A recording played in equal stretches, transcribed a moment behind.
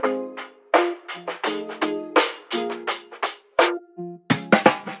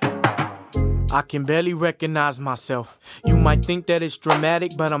I can barely recognize myself. You might think that it's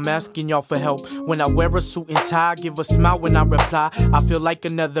dramatic, but I'm asking y'all for help. When I wear a suit and tie, give a smile when I reply. I feel like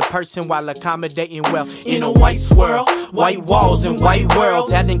another person while accommodating well. In a white swirl, white walls and white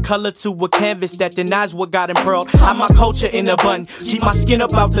worlds, adding color to a canvas that denies what got impearled. Hide my culture in a bun, keep my skin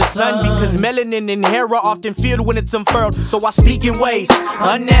about the sun, because melanin and hair are often filled when it's unfurled. So I speak in ways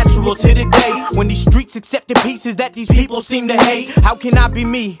unnatural to the days when these streets accepted pieces that these people seem to hate. How can I be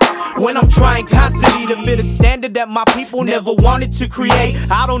me when I'm trying constantly to fit a standard that my people never wanted to create?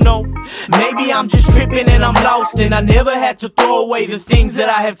 I don't know, maybe I'm just tripping and I'm lost, and I never had to throw away the things that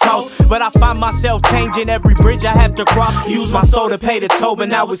I have tossed. But I find myself changing every bridge I have to cross. Use my soul to pay the toll, but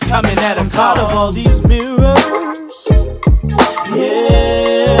now it's coming at a cost. I'm tired of all these mirrors,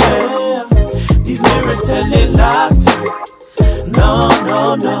 yeah. These mirrors telling lies to me. No,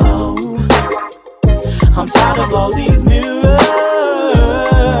 no, no. I'm tired of all these mirrors,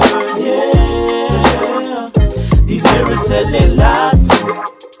 yeah. These mirrors telling lies to me.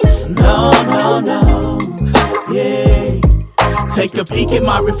 No, no, no, yeah. Take a peek at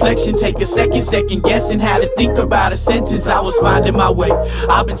my reflection, take a second guessing how to think about a sentence. I was finding my way.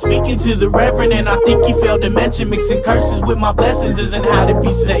 I've been speaking to the Reverend, and I think he failed to mention mixing curses with my blessings isn't how to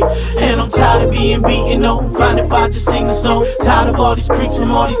be safe. And I'm tired of being beaten on. Find if I just sing a song. Tired of all these creaks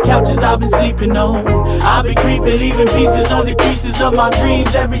from all these couches I've been sleeping on. I've been creeping, leaving pieces on the creases of my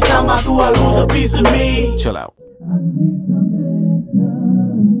dreams. Every time I do, I lose a piece of me. Chill out.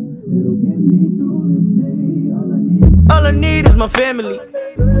 All I need is my family,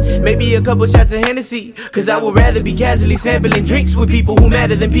 maybe a couple shots of Hennessy, cause I would rather be casually sampling drinks with people who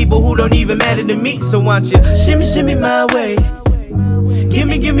matter than people who don't even matter to me. So why don't you shimmy, shimmy my way,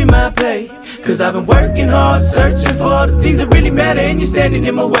 give me my pay, cause I've been working hard, searching for all the things that really matter, and you're standing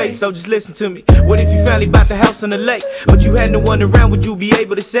in my way. So just listen to me. What if you finally bought the house on the lake, but you had no one around? Would you be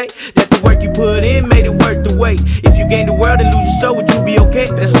able to say that the work you put in made it worth the wait? If you gain the world and lose your soul, would you be okay?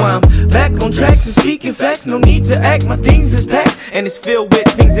 That's why I'm back on tracks and speaking facts. No need to act, my things is packed, and it's filled with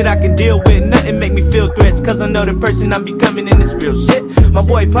things that I can deal with. Nothing make me feel threats, cause I know the person I'm becoming in this real shit. My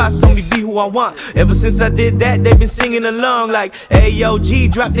boy Pops told me be who I want. Ever since I did that, they've been singing along like, hey yo G,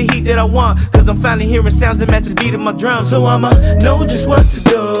 drop the heat that I want, cause I'm finally hearing sounds that match the beat of my drum. So I'ma know just what to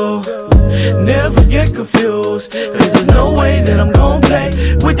do, never get confused, cause there's no way that I'm gon' play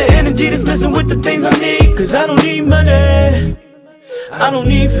with the energy that's messing with the things I need. Cause I don't need money, I don't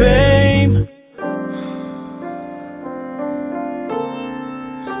need fame.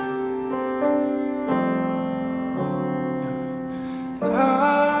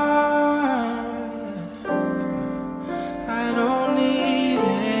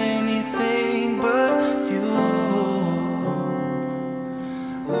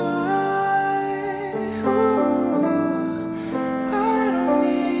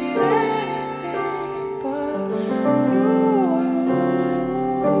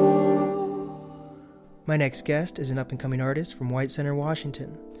 My next guest is an up-and-coming artist from White Center,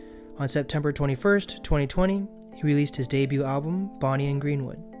 Washington. On September 21st, 2020, he released his debut album, Bonnie and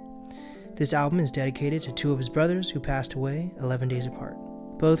Greenwood. This album is dedicated to two of his brothers who passed away 11 days apart,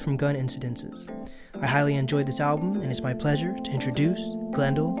 both from gun incidences. I highly enjoyed this album, and it's my pleasure to introduce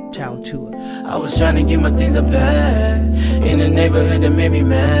Glendale Tao Tua. I was trying to get my things unpacked in a neighborhood that made me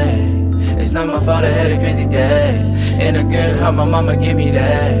mad. It's not my fault I had a crazy day, and a good heart my mama gave me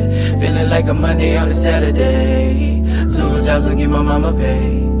that. Feeling like a Monday on a Saturday. 2 jobs will get my mama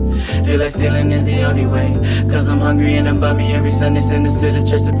paid. Feel like stealing is the only way, cause I'm hungry and I'm bummy. Every Sunday send us to the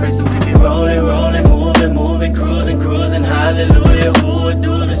church to pray, so we be rolling, moving, cruising, hallelujah. Who would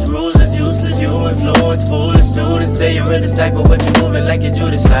do this? Rules is useless, you influence, foolish students. Say you're a disciple, but you're moving like you're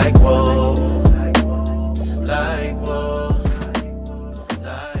Judas. Like whoa, like whoa.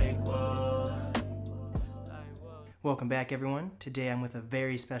 Welcome back, everyone. Today I'm with a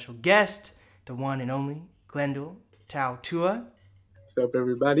very special guest, the one and only Glendale Tao Tua. What's up,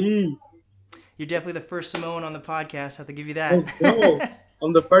 everybody? You're definitely the first Samoan on the podcast. I have to give you that. Oh, no.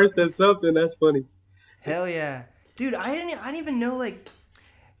 I'm the first at something. That's funny. Hell yeah. Dude, I didn't even know, like,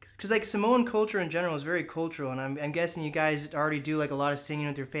 because, like, Samoan culture in general is very cultural, and I'm guessing you guys already do, like, a lot of singing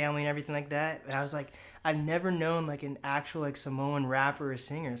with your family and everything like that. And I was like, I've never known, like, an actual, like, Samoan rapper or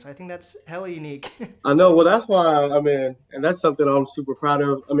singer, so I think that's hella unique. I know. Well, that's why, and that's something I'm super proud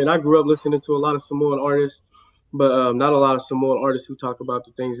of. I grew up listening to a lot of Samoan artists, but not a lot of Samoan artists who talk about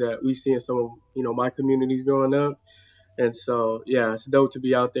the things that we see in some of, my communities growing up. And so, yeah, it's dope to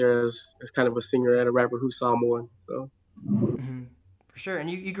be out there as kind of a singer and a rapper who's Samoan. So. Mm-hmm. For sure. And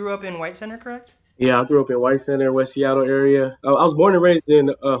you grew up in White Center, correct? Yeah, I grew up in White Center, West Seattle area. I was born and raised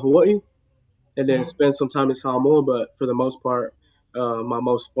in Hawaii, and then spent some time in Samoa, but for the most part, my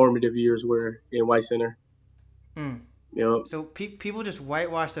most formative years were in White Center. Mm. You know, So people just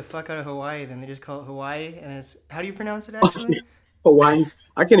whitewash the fuck out of Hawaii, then they just call it Hawaii, and it's how do you pronounce it actually? Hawaii.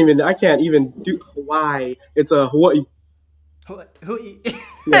 I can't even do Hawaii. It's a Hawaii. Yeah,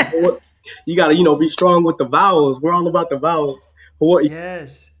 Hawaii. You gotta, be strong with the vowels. We're all about the vowels. Hawaii.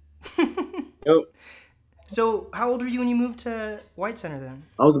 Yes. Yep. So how old were you when you moved to White Center then?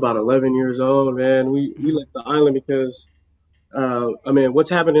 I was about 11 years old, man. We left the island because, what's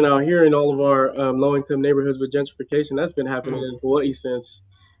happening out here in all of our low-income neighborhoods with gentrification, that's been happening in Hawaii since,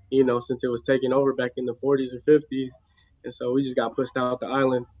 since it was taken over back in the 40s or 50s. And so we just got pushed out the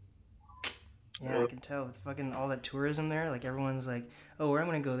island. Yeah, I can tell with fucking all that tourism there. Like everyone's like, "Oh, where am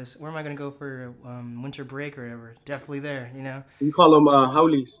I gonna go? Where am I gonna go for winter break or whatever?" Definitely there, you know. You call them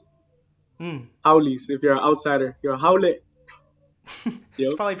howlies. Mm. Howlies. If you're an outsider, you're a howlet.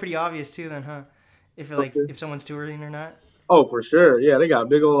 It's probably pretty obvious too, then, huh? If you're like, if someone's touring or not. Oh, for sure. Yeah, they got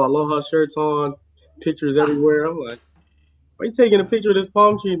big old aloha shirts on, pictures everywhere. I'm like, why are you taking a picture of this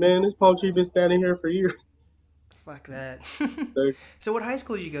palm tree, man? This palm tree been standing here for years. Fuck that. So what high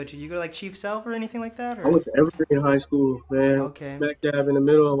school did you go to? You go to like Chief Sealth or anything like that? Or? I went to Evergreen High School, man. Okay. Smack dab in the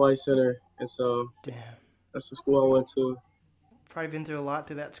middle of White Center. And so Damn. that's the school I went to. Probably been through a lot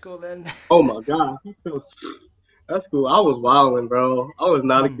through that school then. Oh my God. That's cool. I was wilding, bro. I was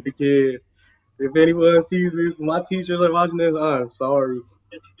not a good kid. If anyone sees this, my teachers are watching this, I'm sorry.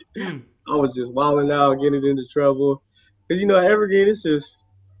 I was just wilding out, getting into trouble. Because, Evergreen, it's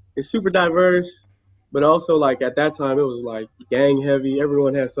super diverse. But also, like, at that time, it was, like, gang heavy.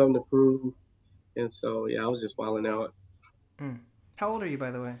 Everyone had something to prove. And so, yeah, I was just wilding out. How old are you,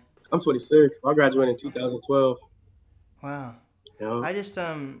 by the way? I'm 26. I graduated in 2012. Wow. Yeah. I just,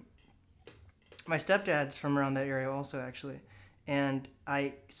 my stepdad's from around that area also, actually. And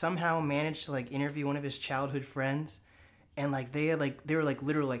I somehow managed to, like, interview one of his childhood friends. And, like, they were, like,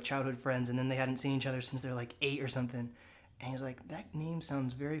 literal, like, childhood friends. And then they hadn't seen each other since they were, like, 8 or something. And he's like, that name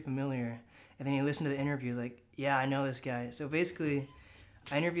sounds very familiar. And then he listened to the interview. He's like, yeah, I know this guy. So basically,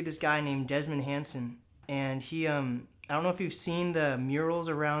 I interviewed this guy named Desmond Hansen. And he, I don't know if you've seen the murals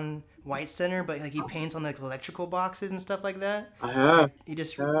around White Center, but like he paints on like electrical boxes and stuff like that. I have. He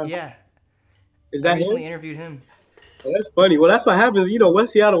just, yeah. Is I that recently him? interviewed him. Well, that's funny. Well, that's what happens.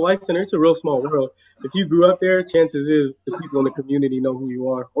 West Seattle White Center, it's a real small world. If you grew up there, chances is the people in the community know who you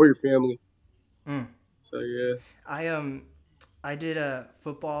are or your family. So, yeah. I did a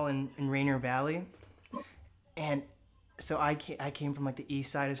football in Rainier Valley, and so I came from like the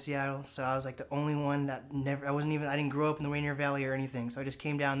east side of Seattle, so I was like the only one that I didn't grow up in the Rainier Valley or anything, so I just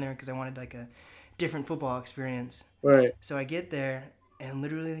came down there because I wanted like a different football experience. Right. So I get there, and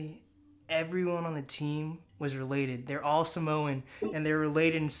literally everyone on the team was related. They're all Samoan, and they're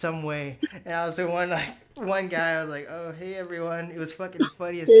related in some way. And I was the one guy. I was like, "Oh, hey everyone!" It was fucking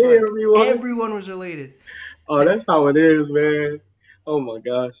funny as fuck. Everyone. Everyone was related. Oh, that's how it is, man. Oh my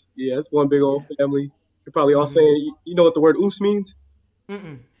gosh. Yeah, it's one big old family. You're probably all saying, you know what the word oos means?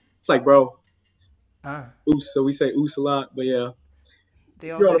 It's like bro. Oos. So we say oos a lot, but yeah. They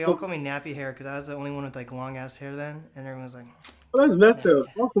all call me nappy hair because I was the only one with like long ass hair then, and everyone was like, "Oh, that's messed up."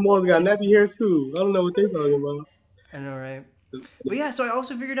 Most Samoans got nappy hair too. I don't know what they're talking about. I know, right? But yeah, so I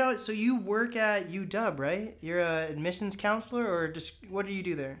also figured out. So you work at UW, right? You're a admissions counselor, or just what do you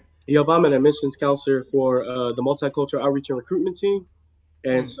do there? Yep, I'm an admissions counselor for the Multicultural Outreach and Recruitment team.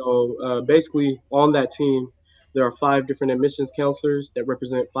 And so basically on that team, there are 5 different admissions counselors that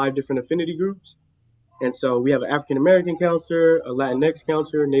represent 5 different affinity groups. And so we have an African American counselor, a Latinx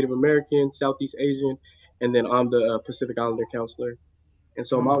counselor, Native American, Southeast Asian, and then I'm the Pacific Islander counselor. And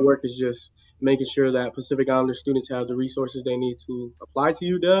so my work is just making sure that Pacific Islander students have the resources they need to apply to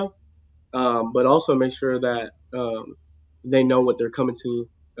UW, but also make sure that they know what they're coming to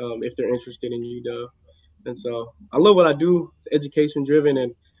if they're interested in UW. And so I love what I do. It's education driven,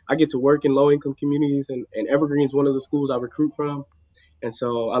 and I get to work in low income communities, and Evergreen is one of the schools I recruit from. And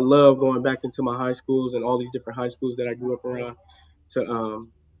so I love going back into my high schools and all these different high schools that I grew up around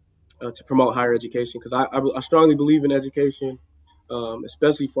to promote higher education, because I strongly believe in education,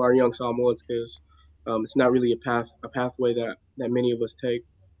 especially for our young Samoans, because it's not really a pathway that many of us take.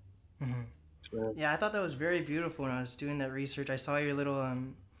 Yeah, I thought that was very beautiful when I was doing that research. I saw your little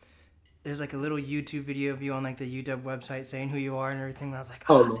there's like a little YouTube video of you on like the UW website saying who you are and everything. And I was like,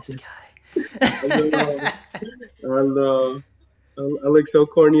 this guy. I look so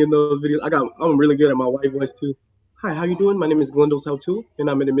corny in those videos. I'm really good at my white voice too. Hi, how you doing? My name is Glendale Sautu, and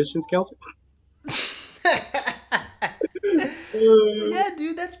I'm an admissions counselor. Yeah,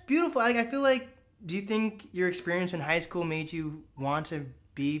 dude, that's beautiful. Like, I feel like, do you think your experience in high school made you want to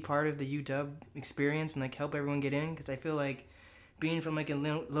be part of the UW experience and like help everyone get in? Because I feel like being from like a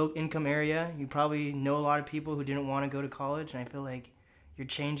low income area, you probably know a lot of people who didn't want to go to college, and I feel like you're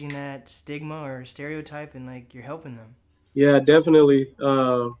changing that stigma or stereotype, and like you're helping them. Yeah, definitely.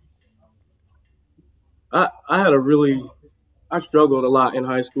 I had a really I struggled a lot in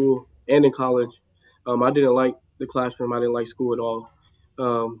high school and in college. I didn't like the classroom. I didn't like school at all.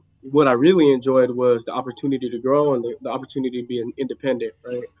 What I really enjoyed was the opportunity to grow and the opportunity to be independent,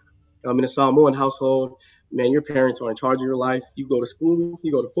 right? In a Samoan household, man, your parents are in charge of your life. You go to school,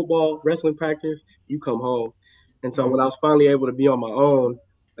 you go to football, wrestling practice, you come home. And so Mm-hmm. when I was finally able to be on my own,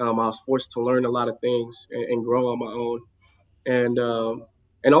 I was forced to learn a lot of things and grow on my own.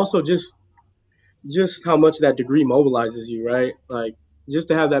 And also just how much that degree mobilizes you, right? Like just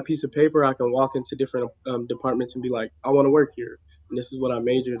to have that piece of paper, I can walk into different departments and be like, I want to work here, and this is what I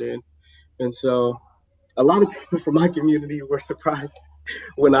majored in. And so a lot of people from my community were surprised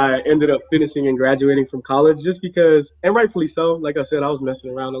when I ended up finishing and graduating from college, just because, and rightfully so. Like I said, I was messing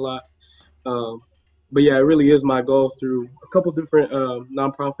around a lot. Um, but yeah, it really is my goal through a couple different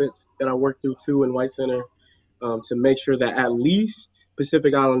nonprofits that I work through too in White Center, to make sure that at least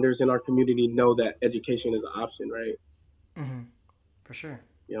Pacific Islanders in our community know that education is an option, right? Mm-hmm. For sure.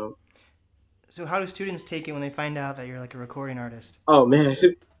 You know, So how do students take it when they find out that you're like a recording artist? oh man,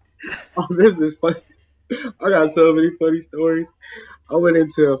 oh, this is fun. I got so many funny stories. I went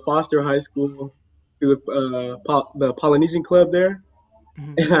into Foster High School to the Polynesian club there,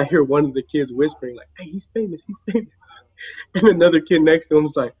 Mm-hmm. and I hear one of the kids whispering like, "Hey, he's famous, he's famous," and another kid next to him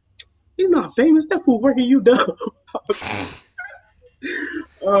was like, "He's not famous. That fool working you dumb."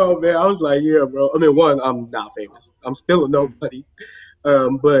 Oh man, I was like, "Yeah, bro." I mean, one, I'm not famous. I'm still a nobody.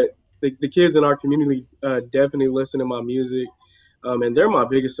 But the kids in our community definitely listen to my music. And they're my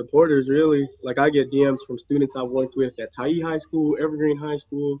biggest supporters, really. Like, I get DMs from students I've worked with at Tyee High School, Evergreen High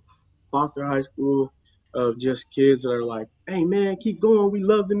School, Foster High School, of just kids that are like, hey, man, keep going. We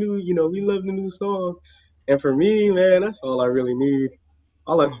love the new song. And for me, man, that's all I really need.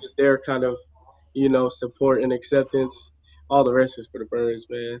 All I need is their kind of, support and acceptance. All the rest is for the birds,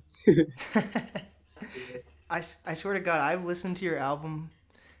 man. I swear to God, I've listened to your album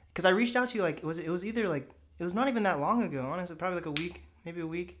because I reached out to you like it was either like it was not even that long ago. Honestly, probably like a week, maybe a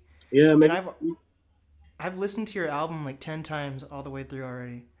week. Yeah, And man. I've listened to your album like 10 times all the way through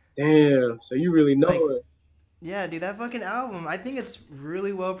already. Damn. So you really Like, know it. yeah, dude, that fucking album. I think it's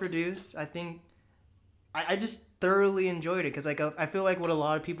really well produced. I think I just thoroughly enjoyed it because like I feel like what a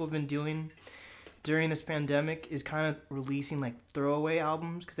lot of people have been doing during this pandemic is kind of releasing like throwaway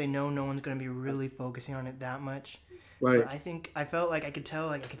albums because they know no one's going to be really focusing on it that much. Right. But I felt like I could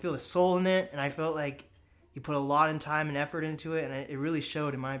feel the soul in it, and I felt like you put a lot of time and effort into it, and it really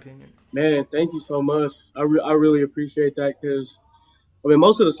showed, in my opinion. Man, thank you so much. I really appreciate that because, I mean,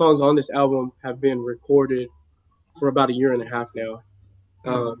 most of the songs on this album have been recorded for about a year and a half now.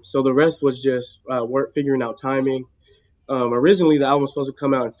 Mm. So the rest was just work figuring out timing. Originally, the album was supposed to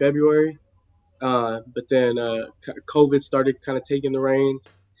come out in February, but then COVID started kind of taking the reins.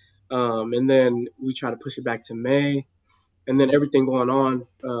 And then we tried to push it back to May. And then everything going on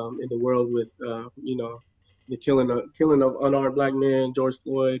in the world with, the killing of unarmed black men, George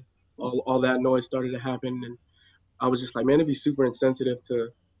Floyd, all that noise started to happen. And I was just like, man, it'd be super insensitive to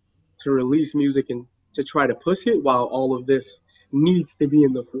release music and to try to push it while all of this needs to be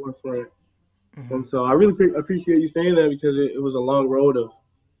in the forefront. Mm-hmm. And so I really appreciate you saying that because it was a long road of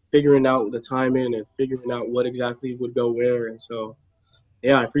figuring out the timing and figuring out what exactly would go where. And so,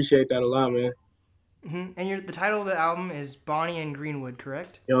 yeah, I appreciate that a lot, man. Mm-hmm. And the title of the album is Bonnie and Greenwood,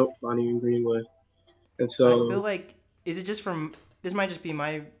 correct? Yep, Bonnie and Greenwood. And But I feel so, like, is it just from, this might just be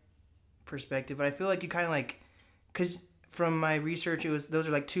my perspective, but I feel like you kind of like, because from my research, those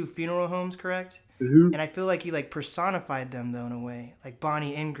are like two funeral homes, correct? mhm. And I feel like you like personified them though in a way, like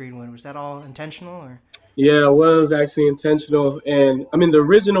Bonnie and Greenwood. Was that all intentional or? Yeah, it was actually intentional. And I mean, the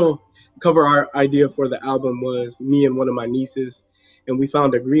original cover art idea for the album was me and one of my nieces, and we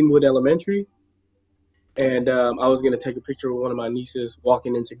found a Greenwood Elementary. And I was going to take a picture of one of my nieces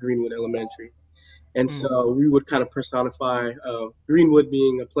walking into Greenwood Elementary. And Mm. so we would kind of personify Greenwood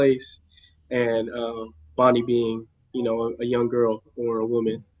being a place and Bonnie being, a young girl or a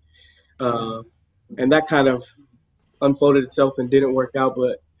woman. Uh, and that kind of unfolded itself and didn't work out.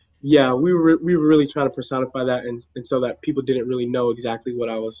 But yeah, we were really trying to personify that, and so that people didn't really know exactly what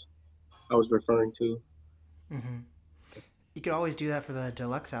I was referring to. Mm-hmm. You could always do that for the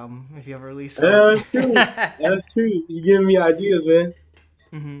deluxe album if you ever release one. That's true. That's true. You giving me ideas, man.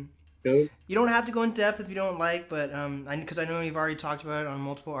 Mm-hmm. You know? You don't have to go in depth if you don't like, but because I know you've already talked about it on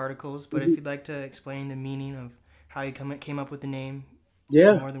multiple articles. But if you'd like to explain the meaning of how you came up with the name,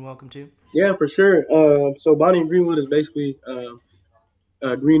 you're Yeah, more than welcome to. yeah, for sure. So Bonnie and Greenwood is basically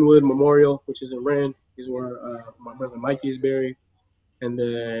Greenwood Memorial, which is in Ren, is where my brother Mikey is buried. And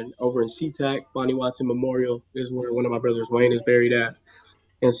then over in SeaTac, Bonnie Watson Memorial is where one of my brothers, Wayne, is buried at.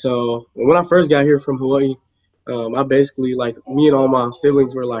 And so when I first got here from Hawaii, I basically, like, me and all my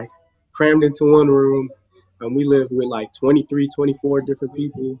siblings were like crammed into one room. And we lived with like 23, 24 different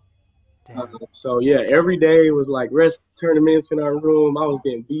people. Damn. So yeah, every day was like rest tournaments in our room. I was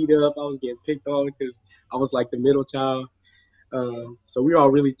getting beat up. I was getting picked on because I was like the middle child. So we were all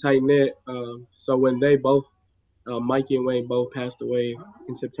really tight knit. So when they both, Mikey and Wayne both passed away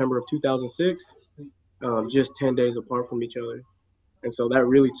in September of 2006, just 10 days apart from each other. And so that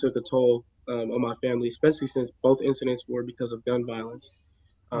really took a toll on my family, especially since both incidents were because of gun violence.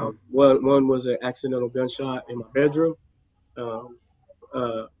 One was an accidental gunshot in my bedroom, um,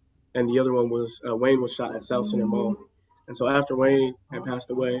 uh, and the other one was Wayne was shot at South Center Mall. And so after Wayne had passed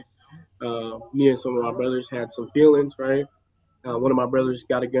away, me and some of my brothers had some feelings, right? One of my brothers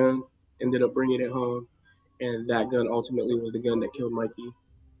got a gun, ended up bringing it home, and that gun ultimately was the gun that killed Mikey.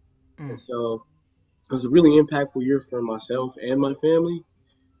 And so it was a really impactful year for myself and my family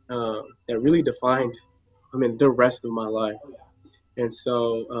that really defined, the rest of my life. And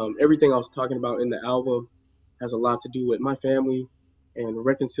so everything I was talking about in the album has a lot to do with my family and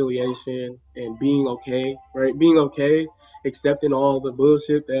reconciliation and being okay, right? Being okay, accepting all the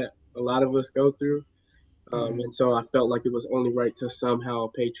bullshit that a lot of us go through. And so I felt like it was only right to somehow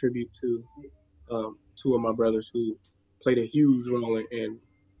pay tribute to two of my brothers who played a huge role in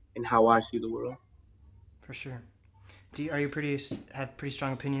how I see the world. For sure. Are you have pretty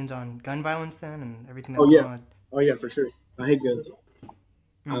strong opinions on gun violence then and everything that's going on? Oh yeah, for sure. I hate guns.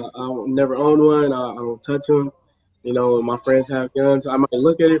 I will never own one. I don't touch them. When my friends have guns, I might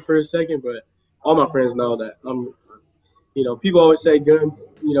look at it for a second, but all my friends know that people always say guns,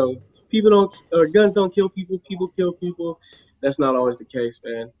 people don't, or guns don't kill people, people kill people. That's not always the case,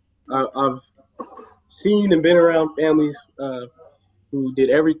 man. I've seen and been around families who did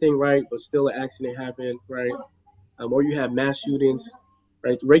everything right, but still an accident happened, right? Or you have mass shootings,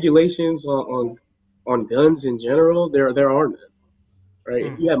 right? Regulations on guns in general, there are none, right?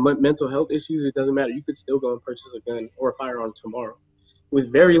 If you have mental health issues, it doesn't matter. You could still go and purchase a gun or a firearm tomorrow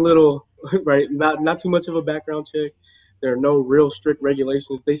with very little, right? Not too much of a background check. There are no real strict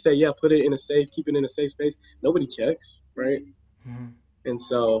regulations. They say, yeah, put it in a safe, keep it in a safe space. Nobody checks, right? And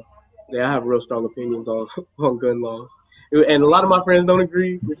so, yeah, I have real strong opinions on gun laws. And a lot of my friends don't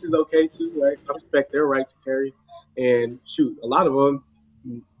agree, which is okay too, right? I respect their right to carry. And shoot, a lot of them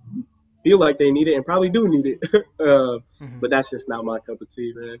feel like they need it and probably do need it. But that's just not my cup of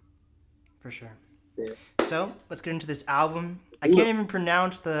tea, man. For sure. Yeah. So let's get into this album. I can't even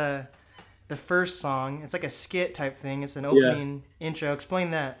pronounce the first song. It's like a skit type thing. It's an opening intro.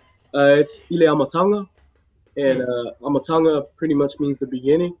 Explain that. It's Ile Amatanga. And Amatanga pretty much means the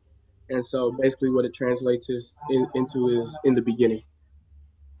beginning. And so basically what it translates into is in the beginning.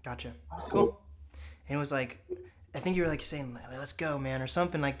 Gotcha. Cool. And it was like, I think you were like saying, let's go, man, or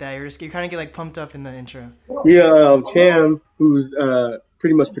something like that. You kind of get like pumped up in the intro. Yeah, Cham, who's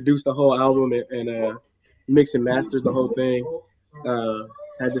pretty much produced the whole album and mixed and mastered the whole thing,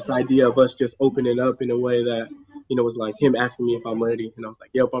 had this idea of us just opening up in a way that, was like him asking me if I'm ready. And I was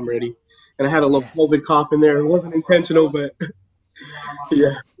like, yep, I'm ready. And I had a little COVID cough in there. It wasn't intentional, but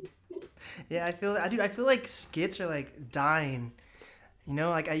yeah. Yeah, I feel like skits are like dying.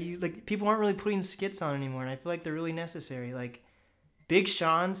 Like people aren't really putting skits on anymore, and I feel like they're really necessary. Like Big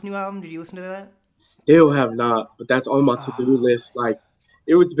Sean's new album, did you listen to that? Still have not, but that's on my to-do list. Like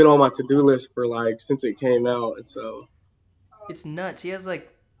it's been on my to-do list for like since it came out, and so it's nuts. He has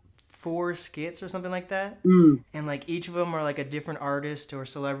like 4 skits or something like that, and like each of them are like a different artist or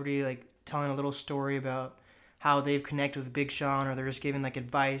celebrity, like telling a little story about how they've connected with Big Sean, or they're just giving like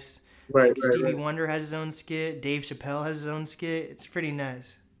advice. Right, Stevie Wonder has his own skit. Dave Chappelle has his own skit. It's pretty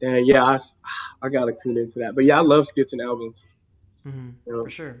nice. Yeah, I gotta tune into that. But yeah, I love skits and albums. For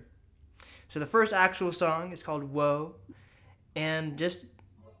sure. So the first actual song is called "Whoa," and this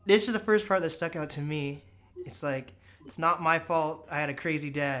is the first part that stuck out to me. It's like, it's not my fault I had a crazy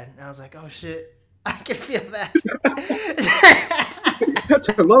dad. And I was like, oh shit, I can feel that. That's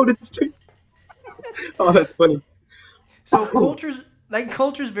a loaded stick. Oh, that's funny. So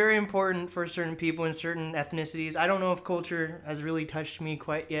culture's very important for certain people in certain ethnicities. I don't know if culture has really touched me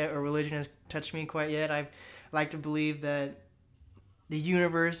quite yet, or religion has touched me quite yet. I like to believe that the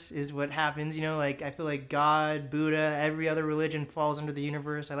universe is what happens. Like I feel like God, Buddha, every other religion falls under the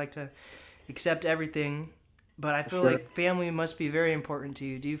universe. I like to accept everything, but I feel like family must be very important to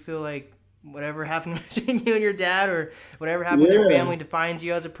you. Do you feel like whatever happened between you and your dad, or whatever happened with your family, defines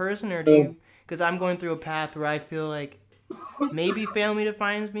you as a person, or do you? Because I'm going through a path where I feel like maybe family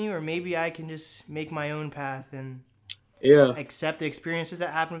defines me, or maybe I can just make my own path and Yeah, accept the experiences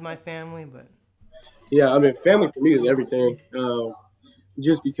that happen with my family. But yeah. I mean, family for me is everything.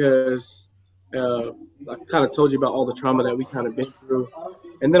 Just because I kind of told you about all the trauma that we kind of been through,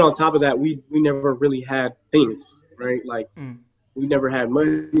 and then on top of that, we never really had things, right? Like mm, we never had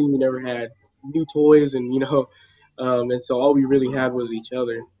money, we never had new toys, and and so all we really had was each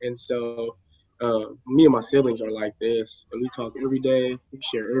other. And so me and my siblings are like this, and we talk every day. We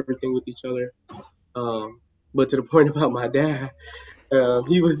share everything with each other. Um, but to the point about my dad,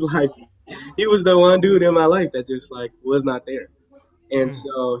 he was like, he was the one dude in my life that just like was not there. And mm,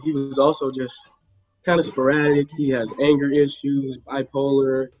 so he was also just kind of sporadic. He has anger issues,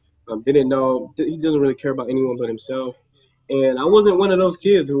 bipolar. Didn't know he doesn't really care about anyone but himself. And I wasn't one of those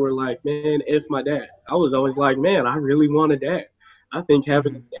kids who were like, man, F my dad. I was always like, man, I really want a dad. I think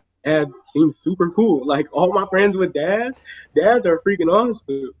having mm. a dad seems super cool. Like all my friends with dads are freaking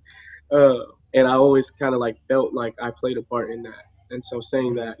awesome. Uh, and I always kind of like felt like I played a part in that. And so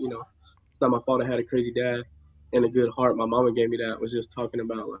saying that, it's not my fault I had a crazy dad and a good heart. My mama gave me that was just talking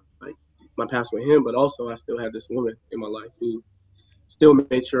about like my past with him, but also I still had this woman in my life who still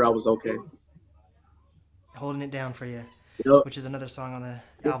made sure I was okay. Holding it down for you, Yep. which is another song on the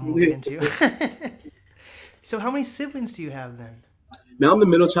album we'll get into. So, how many siblings do you have then? Now I'm the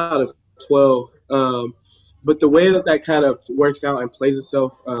middle child of 12. But the way that that kind of works out and plays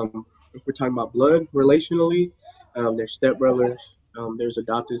itself, if we're talking about blood relationally, there's stepbrothers, there's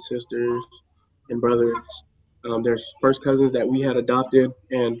adopted sisters and brothers. There's first cousins that we had adopted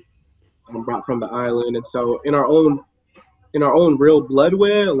and brought from the island, and so in our own real blood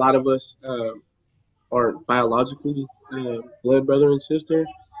way, a lot of us are biologically blood brother and sister,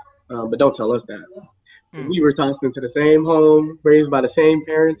 but don't tell us that. Mm. We were tossed into the same home, raised by the same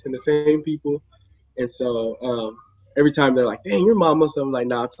parents and the same people, and so every time they're like, "Dang, your mom must have," I'm like,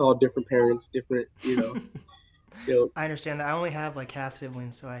 "Nah, it's all different parents, different, you know, I understand that. I only have like half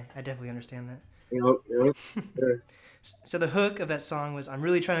siblings, so I definitely understand that. yeah, So the hook of that song was, "I'm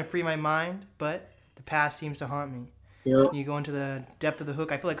really trying to free my mind, but the past seems to haunt me." yeah, Can you go into the depth of the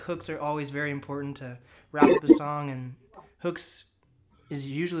hook? I feel like hooks are always very important to wrap up a song, and hooks is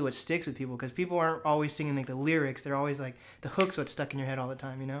usually what sticks with people because people aren't always singing like the lyrics. They're always like the hook's what's stuck in your head all the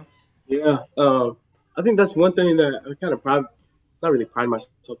time. You know? yeah. I think that's one thing that I kind of not really pride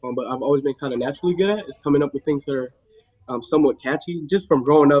myself on, but I've always been kind of naturally good at is coming up with things that are somewhat catchy, just from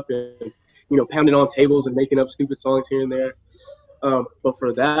growing up and pounding on tables and making up stupid songs here and there. But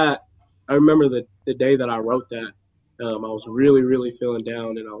for that, I remember the day that I wrote that. I was really, really feeling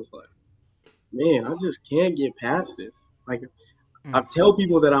down, and I was like, man, I just can't get past this. Like, I Mm. tell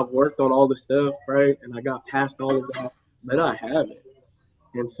people that I've worked on all the stuff, right, and I got past all of that, but I haven't.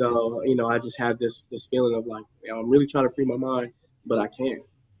 And so, I just had this feeling of like, I'm really trying to free my mind, but I can't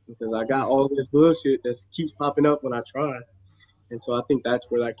because I got Mm. all this bullshit that keeps popping up when I try. And so I think that's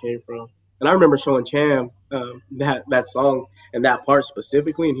where that came from. And I remember showing Cham that song and that part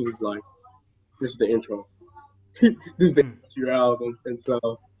specifically, and he was like, "This is the intro. This is the Mm. to your album." And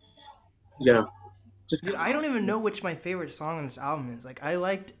so, yeah, just Dude, I don't even know which my favorite song on this album is. Like, I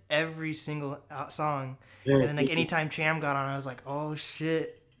liked every single song, yeah, and then like anytime Cham got on, I was like, oh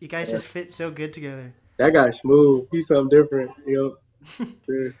shit, you guys yeah. just fit so good together. That guy's smooth. He's something different. Yeah.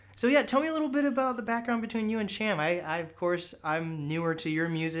 So yeah, tell me a little bit about the background between you and Cham. I of course I'm newer to your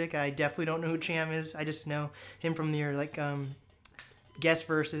music. I definitely don't know who Cham is. I just know him from your like guest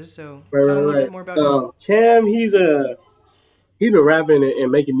verses. So Right, tell me a right, little right. bit more about him. Cham, he's been rapping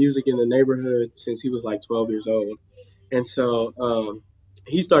and making music in the neighborhood since he was like 12 years old. And so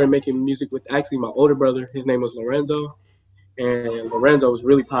he started making music with actually my older brother. His name was Lorenzo. And Lorenzo was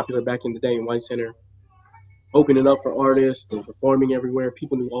really popular back in the day in White Center, opening up for artists and performing everywhere.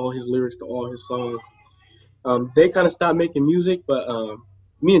 People knew all his lyrics to all his songs. They kind of stopped making music, but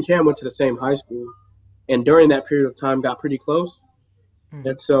me and Cham went to the same high school. And during that period of time, got pretty close. Mm.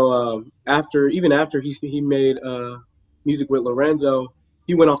 And so even after he made music with Lorenzo,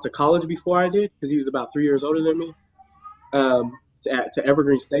 he went off to college before I did because he was about 3 years older than me. To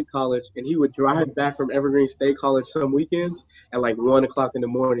Evergreen State College, and he would drive back from Evergreen State College some weekends at like 1 o'clock in the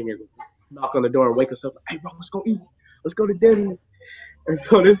morning and knock on the door and wake us up. Hey, bro, let's go eat. Let's go to Denny's. And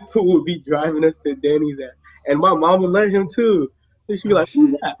so this fool would be driving us to Denny's and my mom would let him too. And she'd be Oh like,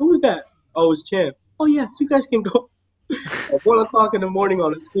 "Who's shit. that? Who's that?" "Oh, it's Champ." "Oh yeah, you guys can go." At 1 o'clock in the morning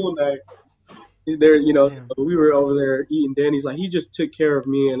on a school night, he's there. So Damn. we were over there eating Denny's. Like he just took care of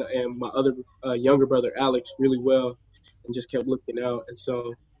me and my other younger brother Alex really well, and just kept looking out. And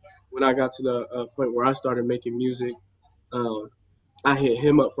so when I got to the point where I started making music, um, I hit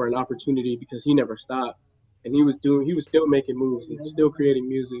him up for an opportunity because he never stopped. and he was still making moves and still creating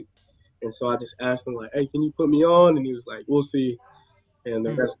music. And so I just asked him like, "Hey, can you put me on?" And he was like, "We'll see." And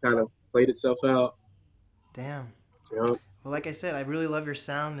the Hmm. rest kind of played itself out. Damn. You know? Well, like I said, I really love your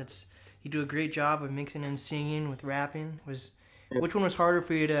sound. It's you do a great job of mixing in singing with rapping. Was which one was harder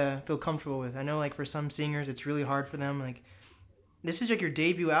for you to feel comfortable with? I know, like for some singers, it's really hard for them. Like this is like your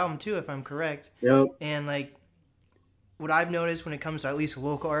debut album too, if I'm correct. Yep. And like what I've noticed when it comes to at least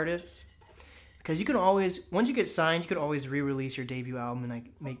local artists, because you can always once you get signed, you could always re-release your debut album and like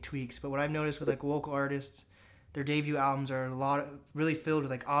make tweaks. But what I've noticed with like local artists, their debut albums are really filled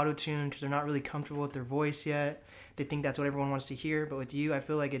with like auto tune because they're not really comfortable with their voice yet. They think that's what everyone wants to hear. But with you, I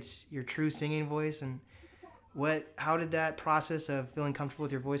feel like it's your true singing voice. And how did that process of feeling comfortable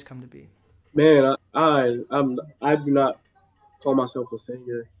with your voice come to be? Man, I do not call myself a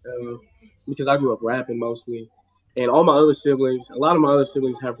singer because I grew up rapping mostly, and all my other siblings, a lot of my other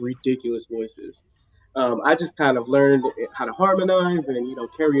siblings have ridiculous voices. I just kind of learned how to harmonize and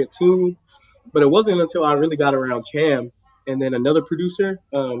carry a tune, but it wasn't until I really got around Cham and then another producer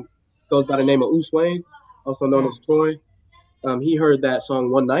goes by the name of Oos Wayne, also known Hmm. as Troy. He heard that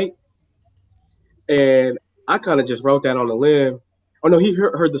song one night, and I kind of just wrote that on a limb. Oh no, he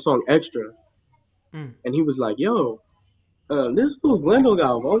heard the song Extra, Mm. and he was like, "Yo, this fool Glendale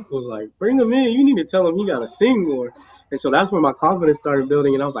got vocals. Like, bring him in. You need to tell him he got to sing more." And so that's when my confidence started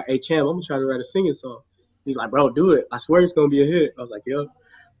building. And I was like, "Hey, Cham, I'm gonna try to write a singing song." He's like, "Bro, do it. I swear it's gonna be a hit." I was like, "Yo."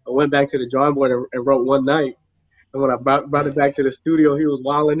 I went back to the drawing board and wrote one night. And when I brought it back to the studio, he was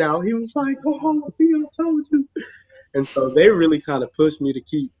wilding out. He was like, "Oh, see, I told you." And so they really kind of pushed me to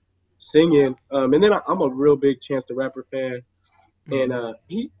keep singing. And then I'm a real big Chance the Rapper fan. And Mm-hmm.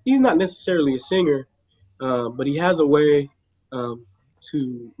 he's not necessarily a singer, but he has a way um,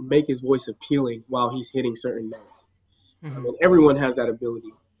 to make his voice appealing while he's hitting certain notes. I Mm-hmm. mean, everyone has that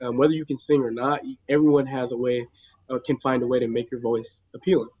ability. Whether you can sing or not, everyone has a way, can find a way to make your voice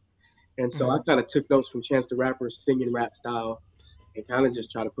appealing. And so I Mm-hmm. kind of took notes from Chance the Rapper's singing rap style and kind of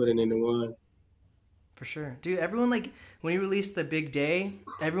just try to put it into one. For sure, dude. Everyone like when he released the Big Day,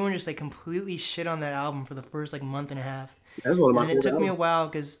 everyone just like completely shit on that album for the first like month and a half, That's one of and my then it favorite took me a albums. while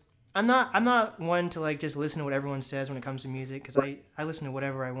because I'm not one to like just listen to what everyone says when it comes to music because Right, I listen to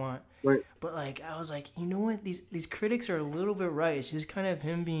whatever I want. right. But like I was like, you know what? These critics are a little bit right. It's just kind of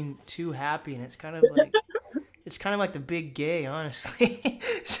him being too happy, and it's kind of like the Big Gay, honestly.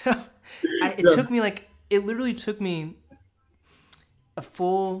 So it Yeah, took me like it literally took me a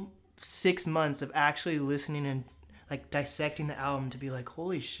full 6 months of actually listening and like dissecting the album to be like,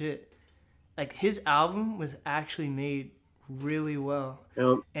 holy shit! Like his album was actually made really well,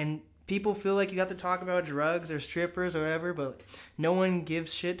 yeah, and people feel like you have to talk about drugs or strippers or whatever, but no one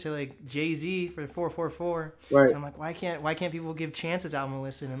gives shit to like Jay-Z for 444. right. So I'm like, why can't people give Chance's album a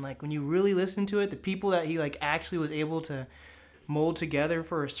listen? And like when you really listen to it, the people that he like actually was able to mold together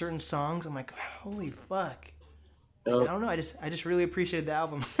for certain songs, I'm like, holy fuck. Like Yeah. I don't know, I just really appreciated the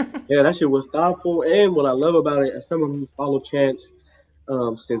album. Yeah, that shit was thoughtful. And what I love about it, as someone who followed Chance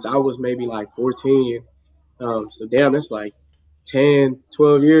since I was maybe like 14, so damn, that's like 10,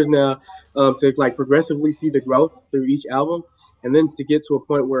 12 years now, to like progressively see the growth through each album. And then to get to a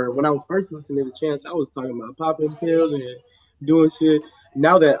point where when I was first listening to Chance, I was talking about popping pills and doing shit.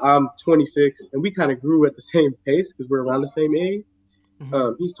 Now that I'm 26 and we kind of grew at the same pace because we're around the same age, Hmm.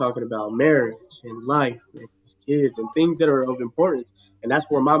 he's talking about marriage and life and his kids and things that are of importance. And that's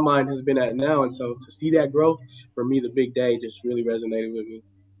where my mind has been at now. And so to see that growth, for me, the Big Day just really resonated with me.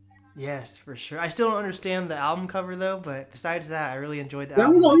 Yes, for sure. I still don't understand the album cover though, but besides that, I really enjoyed the Yeah, I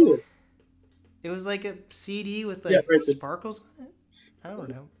don't album. know Like either. it was like a CD with Yeah, like right. sparkles on it. I don't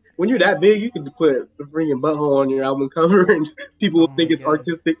know. When you're that big, you can put a freaking butthole on your album cover, and people will Oh think my it's god.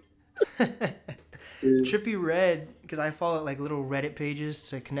 artistic. Yeah, Trippy Red, because I follow like little Reddit pages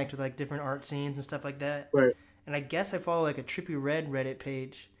to connect with like different art scenes and stuff like that. right. And I guess I follow like a Trippy Red Reddit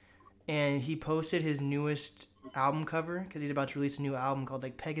page, and he posted his newest album cover because he's about to release a new album called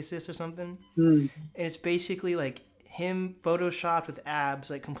like Pegasus or something. Hmm. And it's basically like him photoshopped with abs,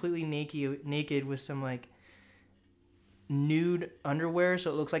 like completely naked with some like nude underwear,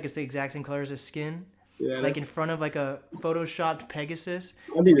 so it looks like it's the exact same color as his skin, Yeah, like in front of like a photoshopped Pegasus.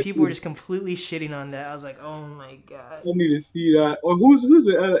 I need And to people were see. just completely shitting on that. I was like, oh my god. I need to see that. Or who's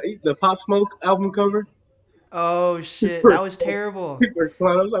the Pop Smoke album cover? Oh shit, Super, that was terrible. super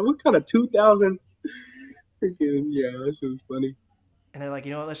clown. I was like, what kind of 2000 freaking? Yeah, that shit was funny. And they're like,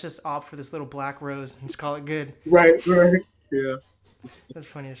 you know what? Let's just opt for this little black rose and just call it good. Right, right. Yeah. That's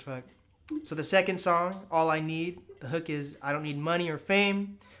funny as fuck. So the second song, All I Need, the hook is I don't need money or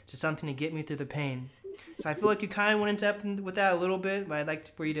fame, just something to get me through the pain. So I feel like you kind of went in depth with that a little bit, but I'd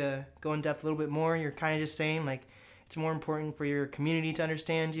like for you to go in depth a little bit more. You're kind of just saying like it's more important for your community to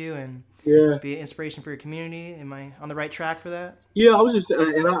understand you and Yeah. be an inspiration for your community. Am I on the right track for that? Yeah, I was just,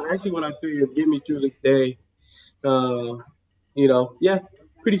 and actually what I say is get me through this day. Uh, yeah,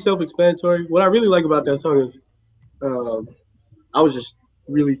 pretty self-explanatory. What I really like about that song is, um, I was just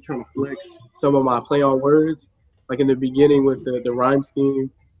really trying to flex some of my play on words, like in the beginning with the rhyme scheme.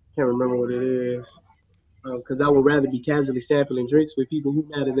 Can't remember what it is, because I would rather be casually sampling drinks with people who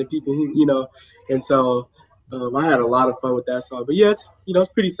matter than people who, and so I had a lot of fun with that song. But yeah, it's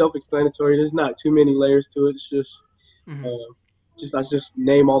pretty self-explanatory. There's not too many layers to it. It's Mm-hmm. uh, I just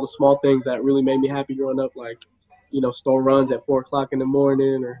name all the small things that really made me happy growing up, like store runs at 4 o'clock in the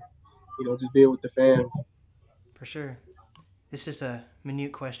morning, or just being with the fam. For sure. This is a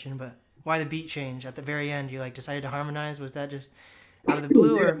minute question, but why the beat change at the very end? You like decided to harmonize? Was that just out of the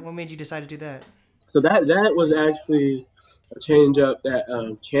blue, or what made you decide to do that? So that was actually a change up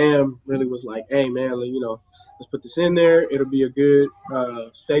that Cham really was like, hey man, let's put this in there. It'll be a good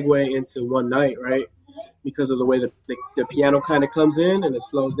segue into One Night, right? Because of the way the piano kind of comes in and it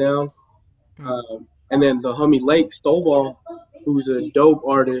slows down. Mm. And then the homie Lake Stovall, who's a dope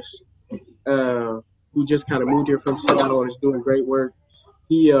artist, who just kind of moved here from Seattle and is doing great work.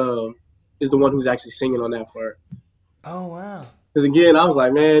 He is the one who's actually singing on that part. Oh wow. Because again, I was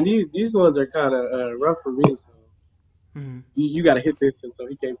like, man, these ones are kind of rough for me. So Mm-hmm. you got to hit this, and so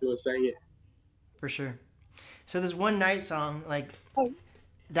he came through and sang it. For sure. So this One Night song, like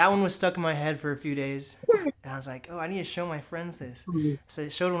that one was stuck in my head for a few days, and I was like, oh, I need to show my friends this. So I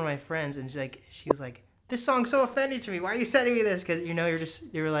showed one of my friends, and she was like, this song's so offended to me. Why are you sending me this? Because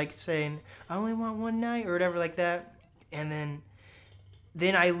you were like saying, I only want one night or whatever like that, and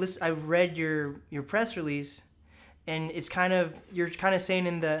then I read your press release, and it's you're kind of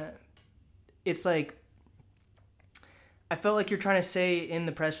saying it's like I felt like you're trying to say in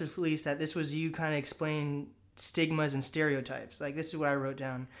the press release that this was you kind of explaining stigmas and stereotypes. Like, this is what I wrote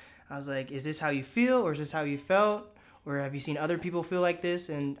down. I was like, is this how you feel, or is this how you felt, or have you seen other people feel like this?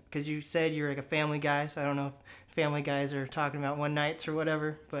 And because you said you're like a family guy, so I don't know if family guys are talking about one nights or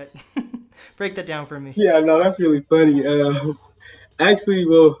whatever, but break that down for me. Yeah, no, that's really funny. Actually,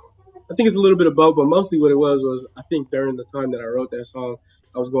 well, I think it's a little bit of both, but mostly what it was I think during the time that I wrote that song,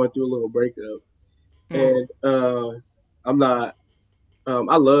 I was going through a little breakup, Mm. and I'm not.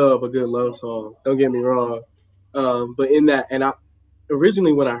 I love a good love song. Don't get me wrong. But in that, and I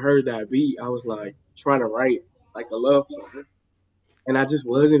originally when I heard that beat, I was like trying to write like a love song, and I just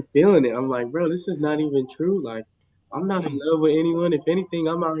wasn't feeling it. I'm like, bro, this is not even true. Like, I'm not in Mm. love with anyone. If anything,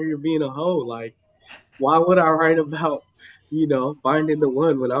 I'm out here being a hoe. Like, why would I write about, finding the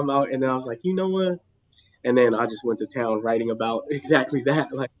one when I'm out? And then I was like, you know what? And then I just went to town writing about exactly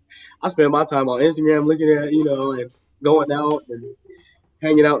that. Like, I spent my time on Instagram looking at, and going out and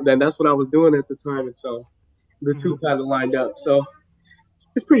hanging out. Then that's what I was doing at the time. And so the two Mm-hmm. kind of lined up. So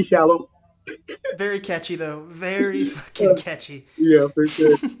it's pretty shallow. Very catchy, though. Very fucking catchy. Yeah, for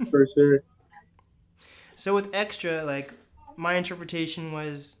sure. For sure. So with Extra, like, my interpretation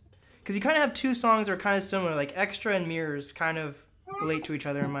was... Because you kind of have two songs that are kind of similar. Like, Extra and Mirrors kind of relate to each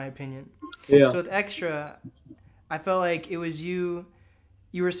other, in my opinion. Yeah. So with Extra, I felt like it was you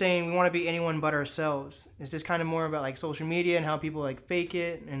were saying we want to be anyone but ourselves. Is this kind of more about, like, social media and how people, like, fake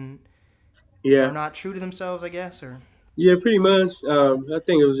it and Yeah. are not true to themselves, I guess? Or Yeah, pretty much. I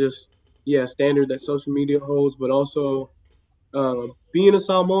think it was just, standard that social media holds, but also being a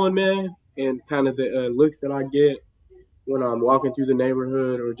Samoan man and kind of the looks that I get when I'm walking through the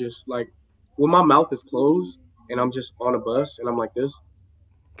neighborhood, or just like when my mouth is closed and I'm just on a bus and I'm like this.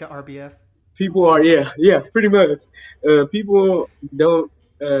 got RBF. People are, yeah, pretty much. People don't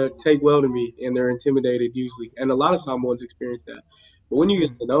take well to me, and they're intimidated usually, and a lot of Samoans experience that. But when you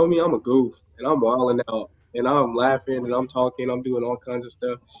get Mm. to know me, I'm a goof, and I'm wilding out, and I'm laughing, and I'm talking, I'm doing all kinds of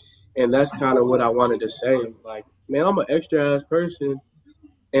stuff, and that's kind of what I wanted to say. It's like, man, I'm an extra ass person,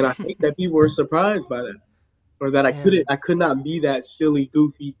 and I think that people were surprised by that, or that Yeah. I could not be that silly,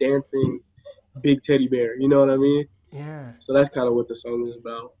 goofy, dancing big teddy bear. You know what I mean? Yeah. So that's kind of what the song is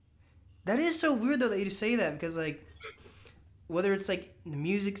about. That is so weird, though, that you say that, because, like, whether it's, like, the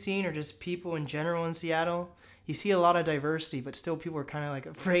music scene or just people in general in Seattle, you see a lot of diversity, but still people are kind of, like,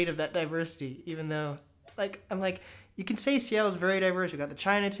 afraid of that diversity, even though, like, I'm like, you can say Seattle's very diverse. We got the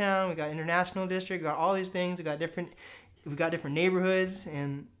Chinatown, we got International District, we got all these things, we got different neighborhoods,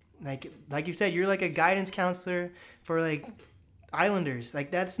 and, like you said, you're, like, a guidance counselor for, like, Islanders. Like,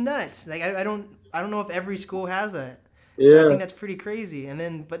 that's nuts. Like, I don't know if every school has that. So I Yeah. think that's pretty crazy.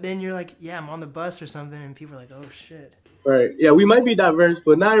 But then you're like, yeah, I'm on the bus or something, and people are like, oh shit. Right. Yeah, we might be diverse,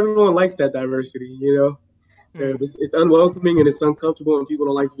 but not everyone likes that diversity, you know? It's unwelcoming and it's uncomfortable, and people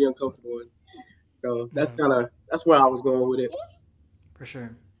don't like to be uncomfortable. And so Yeah, that's where I was going with it. for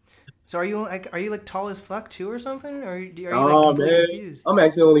sure. So are you like tall as fuck too or something, or are you like Oh completely man, confused? I'm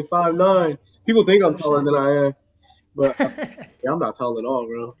actually only 5'9". People think I'm Oh taller shit. than I am, but yeah, I'm not tall at all,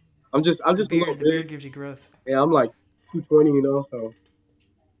 bro. I'm The just a little beard, the big. beard gives you growth. Yeah, I'm like 220, so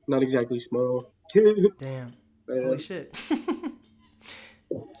not exactly small. Damn. Yeah. Holy shit.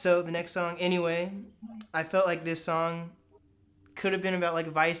 So the next song, anyway, I felt like this song could have been about like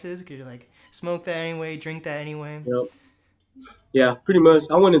vices, because you're like smoke that anyway, drink that anyway. Yep. Yeah, pretty much.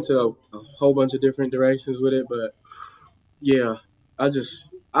 I went into a whole bunch of different directions with it, but yeah, I just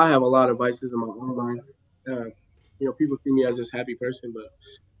I have a lot of vices in my own life. Uh, people see me as this happy person, but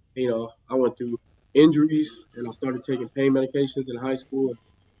I went through injuries and I started taking pain medications in high school.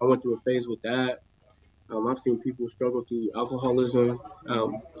 I went through a phase with that. I've seen people struggle through alcoholism,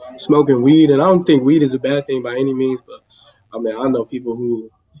 smoking weed, and I don't think weed is a bad thing by any means. But I mean, I know people who,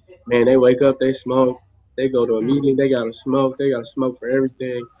 man, they wake up, they smoke, they go to a Mm. meeting, they gotta smoke for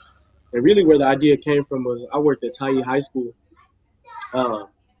everything. And really, where the idea came from was I worked at Taiyi High School uh,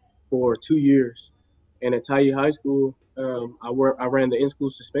 for 2 years, and at Taiyi High School, I ran the in-school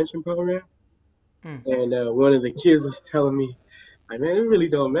suspension program, Mm. and one of the kids was telling me, like, man, it really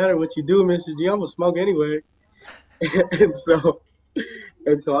don't matter what you do, Mr. G, I'm gonna smoke anyway.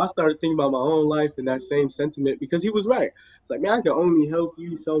 and so I started thinking about my own life in that same sentiment because he was right. It's like, man, I can only help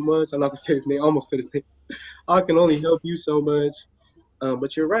you so much. I'm not gonna say his name, I almost said his name. I can only help you so much.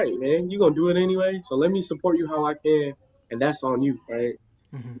 But you're right, man. You're gonna do it anyway. So let me support you how I can, and that's on you, right?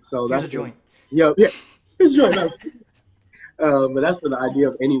 Hmm. So Here's that's a what, joint. yeah. It's right. But that's where the idea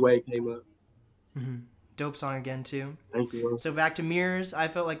of anyway came up. Hmm. Dope song again too. Thank you, bro. So back to Mirrors, I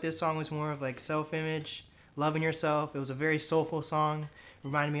felt like this song was more of like self-image, loving yourself. It was a very soulful song,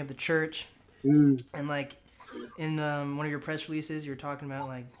 reminded me of the church, Mm, and like in one of your press releases, you were talking about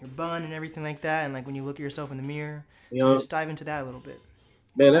like your bun and everything like that, and like when you look at yourself in the mirror. you So know, just dive into that a little bit.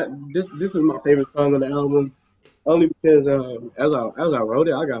 man, this is my favorite song on the album. Only because as I wrote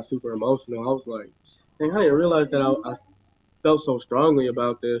it, I got super emotional. I was like, dang, I didn't realize that I felt so strongly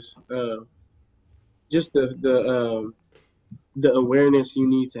about this. Just the awareness you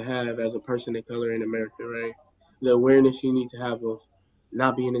need to have as a person of color in America, right? The awareness you need to have of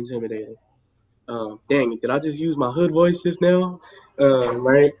not being intimidated. Dang, did I just use my hood voice just now?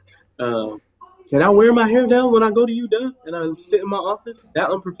 Right? Um, can I wear my hair down when I go to UW and I sit in my office? That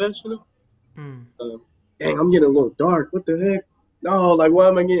unprofessional? Mm. Um, Dang, I'm getting a little dark. What the heck? No, like, why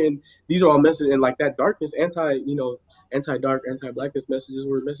am I getting? These are all messages, and like that darkness, anti-dark, anti-blackness messages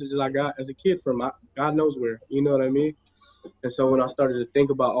were messages I got as a kid from God knows where. You know what I mean? And so when I started to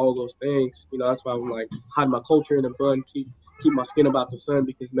think about all those things, that's why I'm like hide my culture in a bun, keep my skin about the sun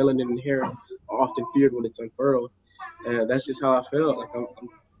because melanin and hair are often feared when it's unfurled. And that's just how I felt. Like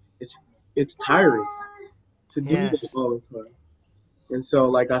it's it's tiring to do that Yes. all the time. And so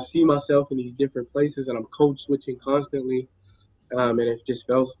like I see myself in these different places, and I'm code switching constantly. And it just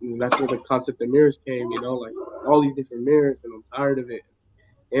felt that's where the concept of mirrors came. Like all these different mirrors, and I'm tired of it.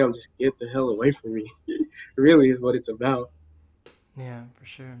 Damn, just get the hell away from me. Really is what it's about. Yeah, for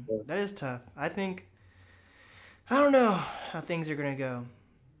sure. That is tough. I don't know how things are gonna go,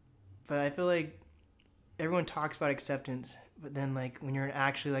 but I feel like everyone talks about acceptance, but then like when you're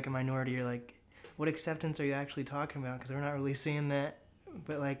actually like a minority, you're like, what acceptance are you actually talking about? Because we're not really seeing that.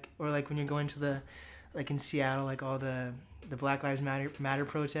 But like, or like when you're going to the, like in Seattle, like all the Black Lives Matter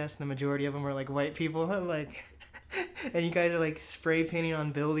protests, the majority of them are like white people. I'm like, and you guys are like spray painting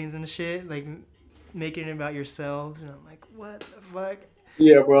on buildings and shit, like making it about yourselves, and I'm like, what the fuck?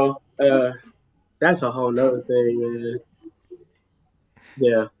 Yeah, bro. That's a whole nother thing, man.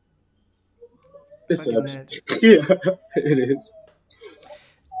 Yeah, it Fucking sucks. nuts. Yeah, it is.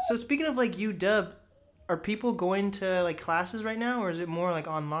 So speaking of like UW, are people going to like classes right now, or is it more like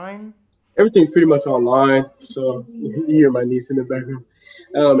online? Everything's pretty much online. So you hear my niece in the background.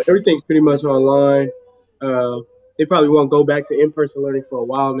 Everything's pretty much online. They probably won't go back to in-person learning for a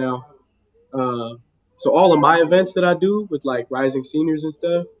while now. Uh, so all of my events that I do with like rising seniors and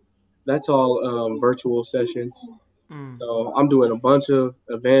stuff, that's all virtual sessions. Mm. So I'm doing a bunch of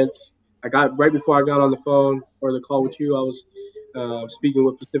events. I got right before I got on the phone or the call with you, I was speaking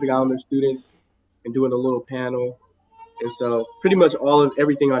with Pacific Islander students and doing a little panel. And so pretty much all of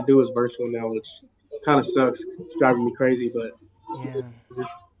everything I do is virtual now, which kind of sucks. It's driving me crazy, but Yeah.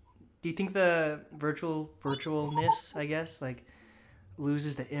 Do you think the virtualness, I guess, like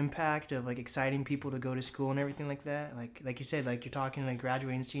loses the impact of like exciting people to go to school and everything like that? Like you said, like you're talking like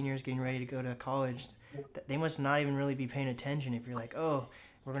graduating seniors getting ready to go to college. They must not even really be paying attention if you're like, oh,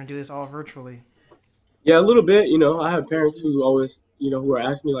 we're gonna do this all virtually. Yeah, a little bit. You know, I have parents who always, who are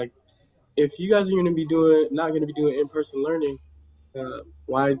asking me like, if you guys are going to be doing, not going to be doing in-person learning,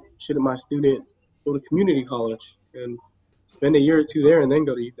 why shouldn't my student go to community college and spend a year or two there and then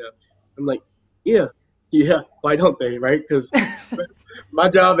go to UW? I'm like, yeah, yeah. Why don't they, right? Because my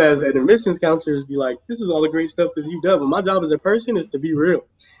job as an admissions counselor is be like, this is all the great stuff is UW. But my job as a person is to be real.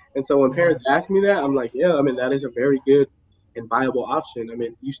 And so when Yeah. parents ask me that, I'm like, yeah, I mean, that is a very good and viable option. I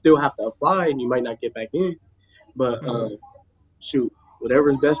mean, you still have to apply and you might not get back in, but Hmm. shoot, whatever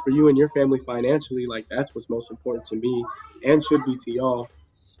is best for you and your family financially, like that's what's most important to me and should be to y'all.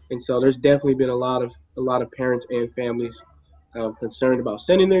 And so there's definitely been a lot of parents and families concerned about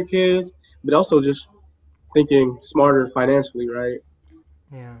sending their kids, but also just thinking smarter financially, right?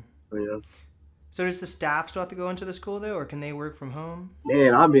 Yeah. So, yeah. So does the staff still have to go into the school though, or can they work from home?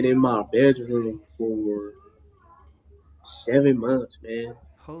 Man, I've been in my bedroom for 7 months, man.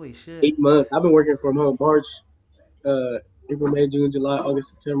 Holy shit. 8 months. I've been working from home March, uh, April, May, June, July, August,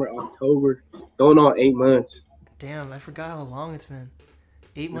 September, October, going on 8 months. Damn, I forgot how long it's been.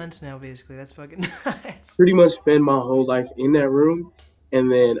 8 months now, basically. That's fucking nuts. Pretty much spend my whole life in that room and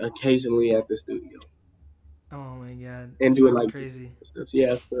then occasionally at the studio Oh my god, and it's doing fucking like crazy. stuff.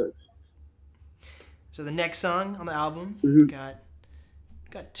 Yeah, but So the next song on the album mhm.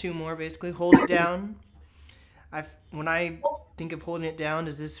 got two more basically. Hold It Down. I when I think of holding it down,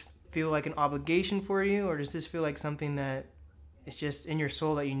 does this feel like an obligation for you, or does this feel like something that it's just in your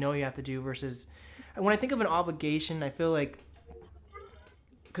soul that you know you have to do? Versus when I think of an obligation, I feel like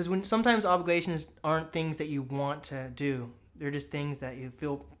because when sometimes obligations aren't things that you want to do. They're just things that you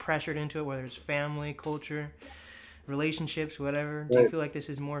feel pressured into it, whether it's family, culture, relationships, whatever. Do you Right. feel like this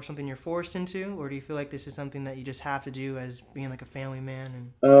is more of something you're forced into, or do you feel like this is something that you just have to do as being like a family man?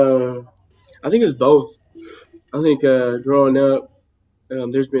 And Uh, I think it's both. I think growing up,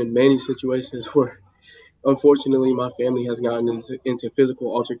 there's been many situations where, unfortunately, my family has gotten into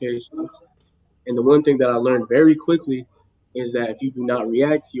physical altercations. And the one thing that I learned very quickly is that if you do not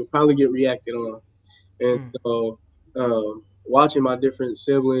react, you'll probably get reacted on. And mm, so, watching my different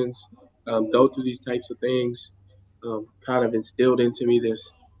siblings go through these types of things kind of instilled into me this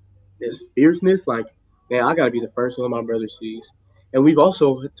fierceness. Like, man, I got to be the first one my brother sees. And we've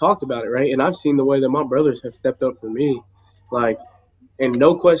also talked about it, right? And I've seen the way that my brothers have stepped up for me, like, and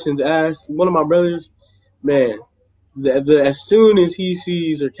no questions asked. One of my brothers, man, as soon as he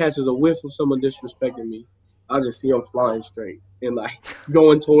sees or catches a whiff of someone disrespecting me, I just see him flying straight and like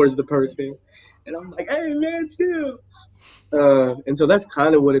going towards the person, and I'm like, "Hey, man, chill." And so that's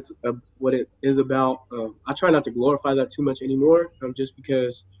kind of what it is about. I try not to glorify that too much anymore, just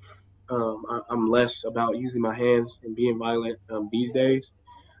because I'm less about using my hands and being violent these days.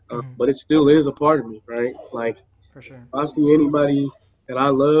 mm, But it still is a part of me, right? Like if for sure. I see anybody that I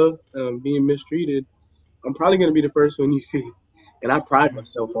love being mistreated, I'm probably going to be the first one you see, and I pride Mm.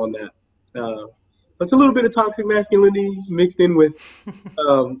 myself on that. Uh, but it's a little bit of toxic masculinity mixed in with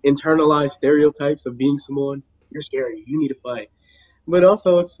internalized stereotypes of being someone you're scary, you need to fight, but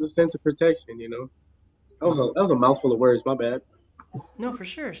also it's a sense of protection. Mm. That was a mouthful of words. My bad. No, for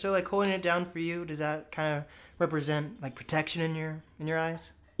sure. So like holding it down for you, does that kind of represent like protection in your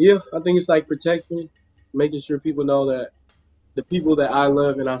eyes? Yeah, I think it's like protection, making sure people know that the people that I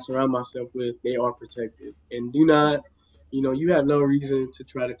love and I surround myself with, they are protected, and do not, you have no reason to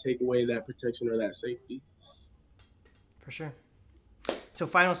try to take away that protection or that safety. For sure. So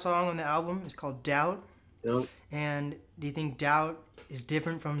final song on the album is called Doubt. You know? And do you think doubt is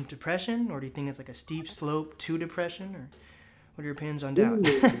different from depression, or do you think it's like a steep slope to depression, or what are your opinions on doubt?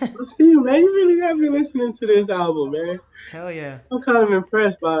 Ooh, I see you, man. You really got me listening to this album, man. Hell yeah. I'm kind of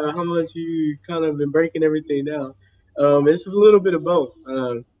impressed by how much you kind of been breaking everything down. It's a little bit of both.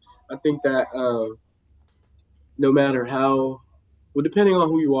 I think that no matter how, well, depending on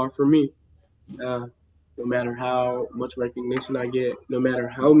who you are, for me, uh, no matter how much recognition I get, no matter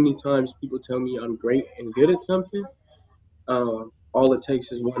how many times people tell me I'm great and good at something, all it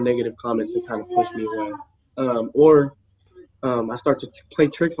takes is one negative comment to kind of push me away. Or I start to play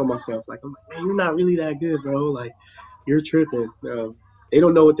tricks on myself. Like, I'm like, man, you're not really that good, bro. Like, you're tripping. They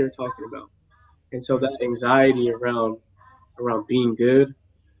don't know what they're talking about. And so Mm, that anxiety around being good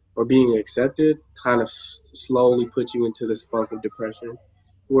or being accepted kind of slowly puts you into this funk of depression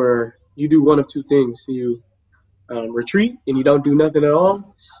where you do one of two things. You retreat and you don't do nothing at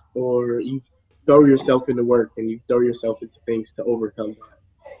all, or you throw yourself into work and you throw yourself into things to overcome that.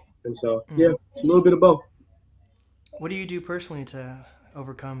 And so, yeah, mm. it's a little bit of both. What do you do personally to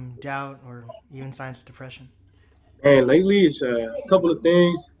overcome doubt or even signs of depression? And lately, it's a couple of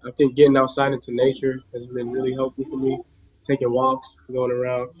things. I think getting outside into nature has been really helpful for me. Taking walks, going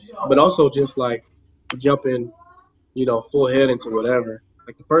around, but also just like jumping, full head into whatever.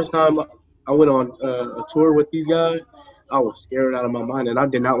 Like the first time I went on a tour with these guys, I was scared out of my mind, and I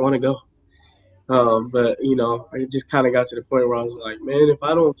did not want to go. But I just kind of got to the point where I was like, man, if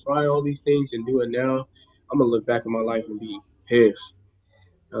I don't try all these things and do it now, I'm gonna look back in my life and be pissed.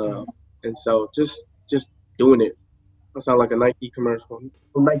 And so just doing it. I sound like a Nike commercial.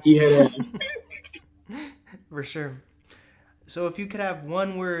 Nike head ass. For sure. So if you could have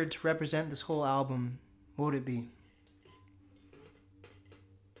one word to represent this whole album, what would it be?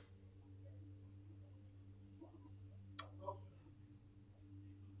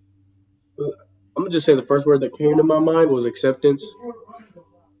 I'm gonna just say the first word that came to my mind was acceptance.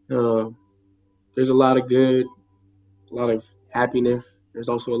 There's a lot of good, a lot of happiness. There's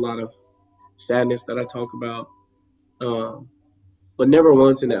also a lot of sadness that I talk about. But never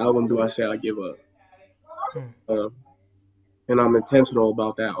once in the album do I say I give up. And I'm intentional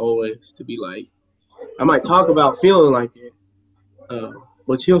about that always, to be like, I might talk about feeling like it,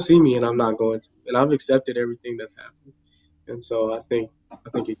 but you'll see me and I'm not going to. And I've accepted everything that's happened. And so I think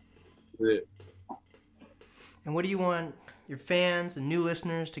it is it. And what do you want your fans and new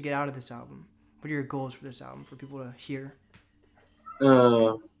listeners to get out of this album? What are your goals for this album for people to hear?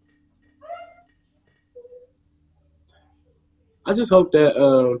 I just hope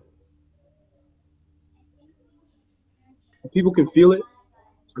that people can feel it.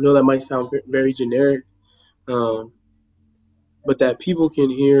 I know that might sound very generic, but that people can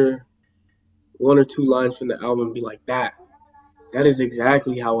hear one or two lines from the album and be like, that is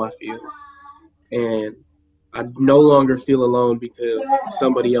exactly how I feel. And I no longer feel alone because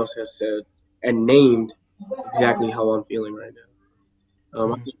somebody else has said and named exactly how I'm feeling right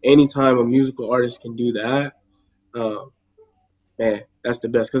now. I think anytime a musical artist can do that, man, that's the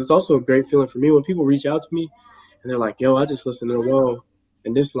best. Because it's also a great feeling for me when people reach out to me and they're like, yo, I just listened to the Whoa,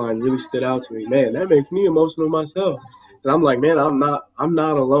 and this line really stood out to me. Man, that makes me emotional myself. And I'm like, man, I'm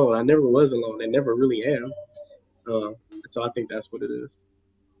not alone. I never was alone. I never really am. So I think that's what it is.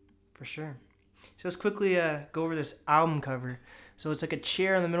 For sure. So let's quickly go over this album cover. So it's like a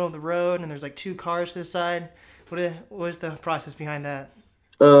chair in the middle of the road, and there's like two cars to the side. What was the process behind that?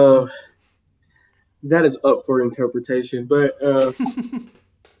 That is up for interpretation, but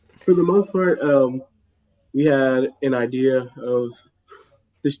for the most part, we had an idea of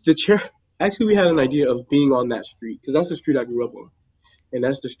the chair. Actually, we had an idea of being on that street because that's the street I grew up on, and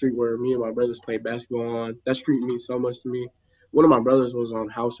that's the street where me and my brothers played basketball on. That street means so much to me. One of my brothers was on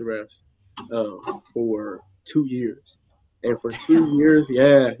house arrest for 2 years, and for 2 years,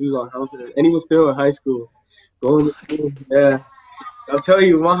 yeah, he was on house arrest, and he was still in high school, going to school. Yeah, I'll tell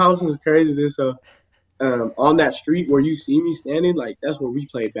you, my house was crazy. So on that street where you see me standing, like that's where we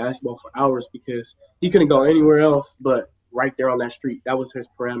played basketball for hours because he couldn't go anywhere else but right there on that street. That was his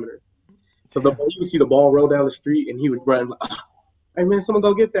parameter. So you would see the ball roll down the street and he would run like, hey man, someone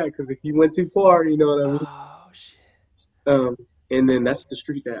go get that because if you went too far, you know what I mean? Oh, shit. And then that's the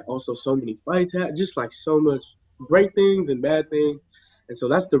street that also so many fights had, just like so much great things and bad things. And so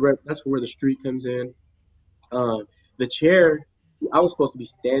that's where the street comes in. The chair, I was supposed to be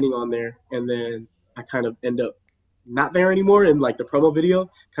standing on there, and then I kind of end up not there anymore in like the promo video,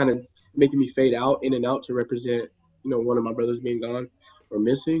 kind of making me fade out in and out to represent, one of my brothers being gone or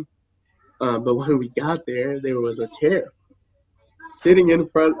missing. But when we got there was a chair sitting in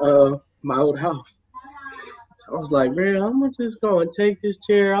front of my old house. So I was like, man, I'm gonna just go and take this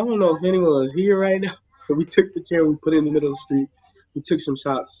chair. I don't know if anyone is here right now. So we took the chair, we put it in the middle of the street. We took some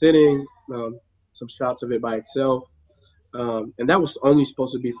shots sitting, some shots of it by itself. And that was only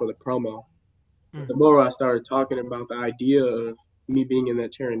supposed to be for the promo. The more I started talking about the idea of me being in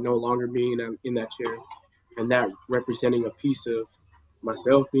that chair and no longer being in that chair, and that representing a piece of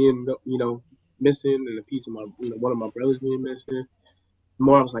myself being, missing, and a piece of my, one of my brothers being missing, the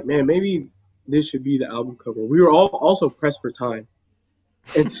more I was like, man, maybe this should be the album cover. We were all also pressed for time.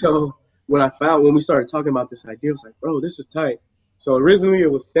 And so when we started talking about this idea, I was like, bro, this is tight. So originally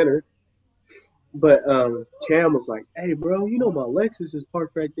it was centered. But Cam was like, hey, bro, my Lexus is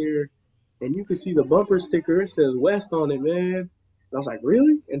parked right there. And you can see the bumper sticker. It says West on it, man. And I was like,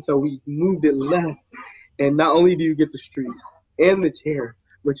 really? And so we moved it left. And not only do you get the street and the chair,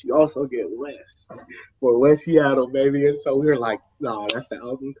 but you also get West for West Seattle, baby. And so we were like, no, that's the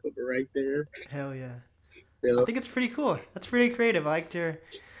album cover right there. Hell yeah. Yeah. I think it's pretty cool. That's pretty creative. I liked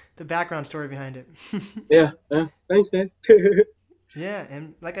the background story behind it. Yeah. Thanks, man. Yeah,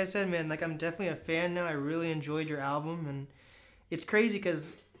 and like I said, man, like I'm definitely a fan now. I really enjoyed your album, and it's crazy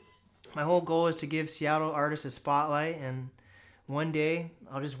because my whole goal is to give Seattle artists a spotlight, and one day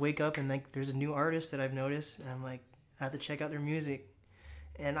I'll just wake up and like there's a new artist that I've noticed, and I'm like, I have to check out their music.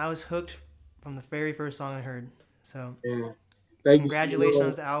 And I was hooked from the very first song I heard. So Yeah. congratulations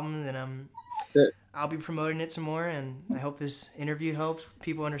on the album, and Yeah. I'll be promoting it some more, and I hope this interview helps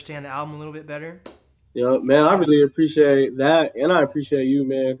people understand the album a little bit better. Yeah, man, I really appreciate that, and I appreciate you,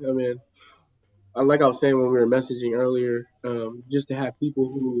 man. I mean, like I was saying when we were messaging earlier, just to have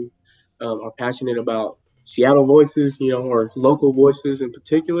people who are passionate about Seattle voices, or local voices in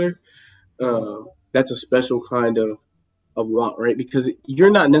particular, that's a special kind of want, right? Because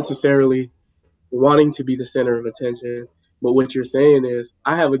you're not necessarily wanting to be the center of attention, but what you're saying is,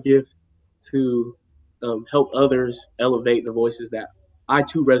 I have a gift to help others elevate the voices that I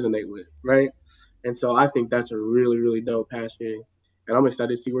too resonate with, right? And so I think that's a really, really dope passion. And I'm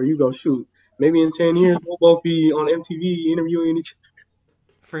excited to see where you go. Shoot, maybe in 10 years, we'll both be on MTV interviewing each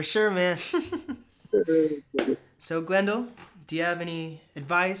For sure, man. other. So, Glendale, do you have any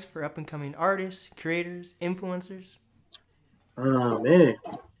advice for up-and-coming artists, creators, influencers? Oh, man.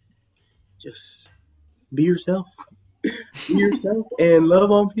 Just be yourself. Be yourself and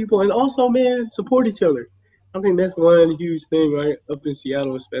love on people. And also, man, support each other. I think that's one huge thing, right? Up in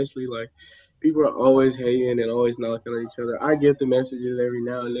Seattle, especially, like, people are always hating and always knocking on each other. I get the messages every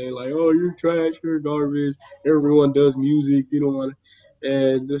now and then, like, "Oh, you're trash, you're garbage. Everyone does music. You don't want to."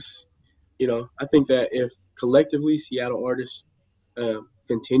 And just, I think that if collectively Seattle artists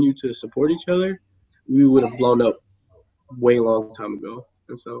continue to support each other, we would have blown up way long time ago.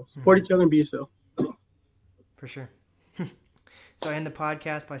 And so, support each other and be yourself. For sure. So I end the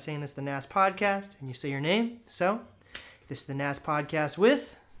podcast by saying this is the NAS Podcast, and you say your name. So, this is the NAS Podcast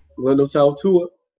with Glendale South Tua.